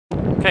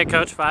Okay,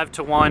 Coach,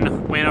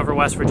 5-1 win over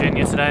West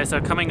Virginia today.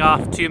 So coming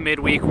off two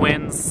midweek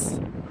wins,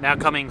 now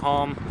coming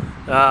home,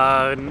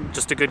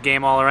 just a good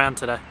game all around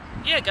today.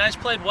 Yeah, guys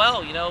played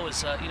well. It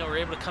was we were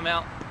able to come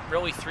out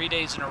really 3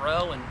 days in a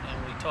row, and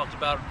we talked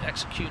about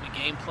executing a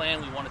game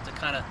plan. We wanted to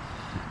kind of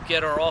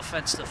get our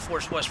offense to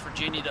force West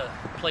Virginia to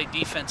play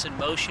defense in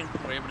motion.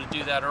 We were able to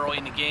do that early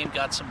in the game,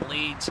 got some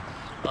leads.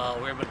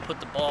 We were able to put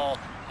the ball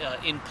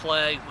in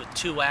play with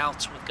 2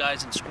 outs with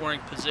guys in scoring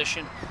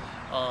position.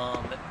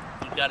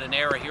 We got an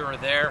error here or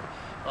there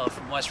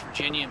from West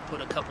Virginia and put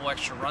a couple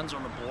extra runs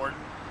on the board.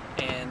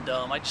 And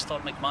I just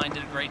thought McMine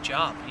did a great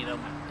job.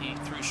 He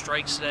threw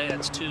strikes today.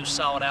 That's 2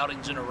 solid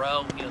outings in a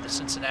row. The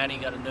Cincinnati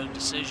got a no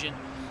decision.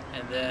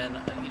 And then,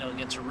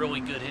 against a really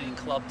good hitting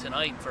club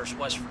tonight versus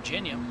West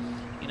Virginia,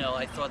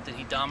 I thought that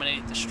he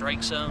dominated the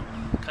strike zone,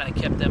 kind of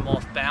kept them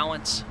off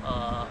balance.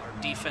 Our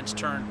defense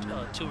turned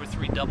 2 or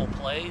 3 double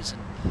plays,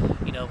 and,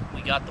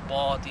 we got the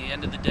ball at the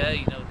end of the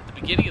day. At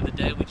the beginning of the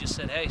day, we just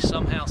said, hey,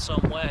 somehow,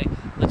 some way,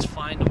 let's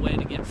find a way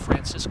to get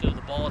Francisco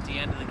the ball at the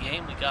end of the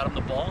game. We got him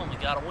the ball, and we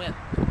got a win.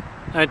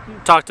 I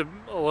talked a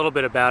little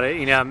bit about it.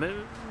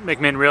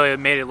 McMinn really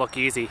made it look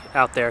easy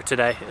out there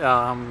today.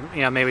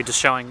 Maybe just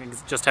showing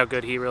just how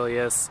good he really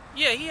is.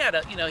 Yeah, he had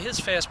his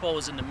fastball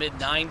was in the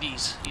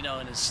mid-90s,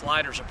 and his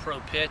slider's a pro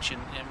pitch,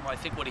 and I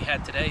think what he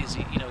had today is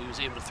he was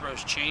able to throw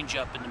his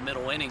changeup in the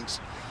middle innings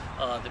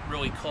that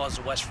really caused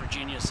the West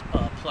Virginia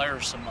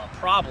players some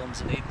problems,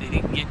 and they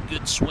didn't get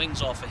good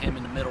swings off of him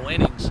in the middle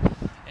innings.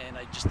 And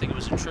I just think it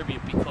was a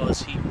tribute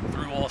because he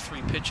threw all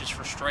 3 pitches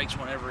for strikes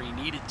whenever he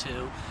needed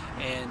to,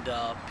 and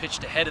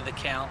pitched ahead of the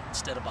count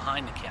instead of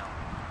behind the count.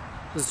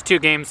 There's 2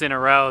 games in a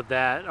row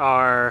that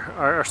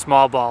our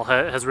small ball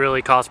has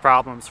really caused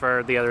problems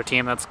for the other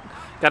team. That's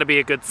got to be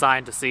a good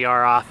sign to see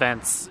our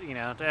offense,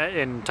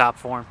 in top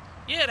form.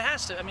 Yeah, it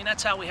has to. I mean,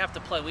 that's how we have to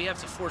play. We have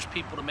to force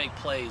people to make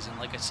plays. And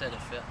like I said,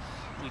 if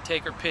we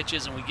take our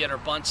pitches and we get our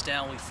bunts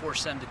down, we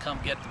force them to come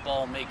get the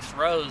ball and make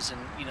throws. And,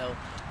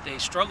 they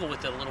struggle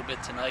with it a little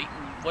bit tonight.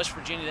 And West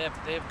Virginia,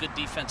 they have good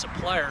defensive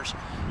players.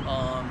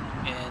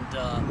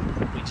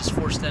 And we just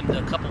forced them to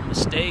a couple of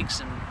mistakes,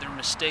 and their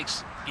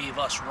mistakes gave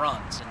us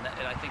runs. And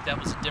I think that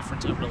was the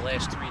difference over the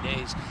last 3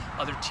 days.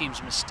 Other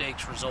teams'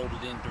 mistakes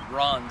resulted into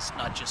runs,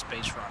 not just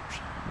base runners.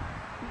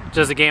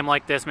 Does a game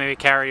like this maybe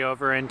carry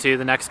over into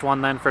the next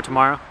one then for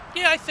tomorrow?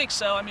 Yeah, I think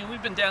so. I mean,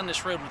 we've been down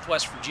this road with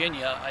West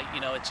Virginia.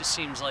 It just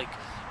seems like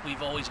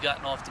we've always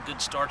gotten off to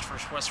good starts for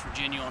West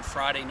Virginia on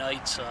Friday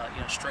nights.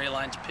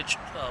 Strayline's pitched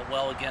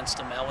well against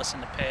them. Ellis in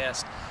the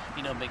past.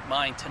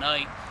 McMine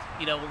tonight.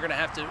 We're going to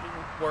have to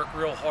work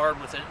real hard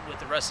with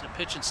the rest of the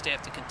pitching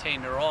staff to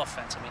contain their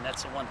offense. I mean,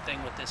 that's the one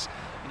thing with this.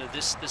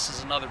 This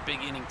is another big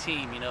inning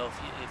team.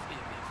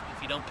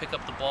 If you don't pick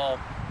up the ball,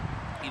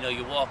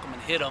 you walk them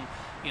and hit them.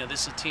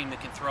 This is a team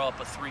that can throw up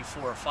a 3,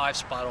 4, or 5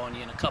 spot on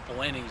you in a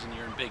couple innings, and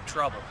you're in big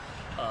trouble.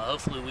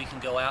 Hopefully we can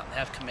go out and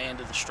have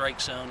command of the strike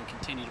zone and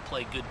continue to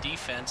play good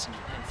defense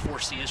and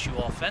force the issue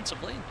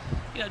offensively.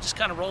 Just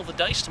kind of roll the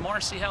dice tomorrow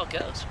and see how it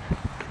goes.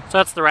 So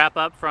that's the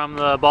wrap-up from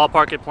the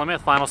ballpark at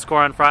Plymouth. Final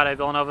score on Friday,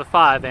 Villanova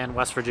 5 and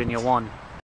West Virginia 1.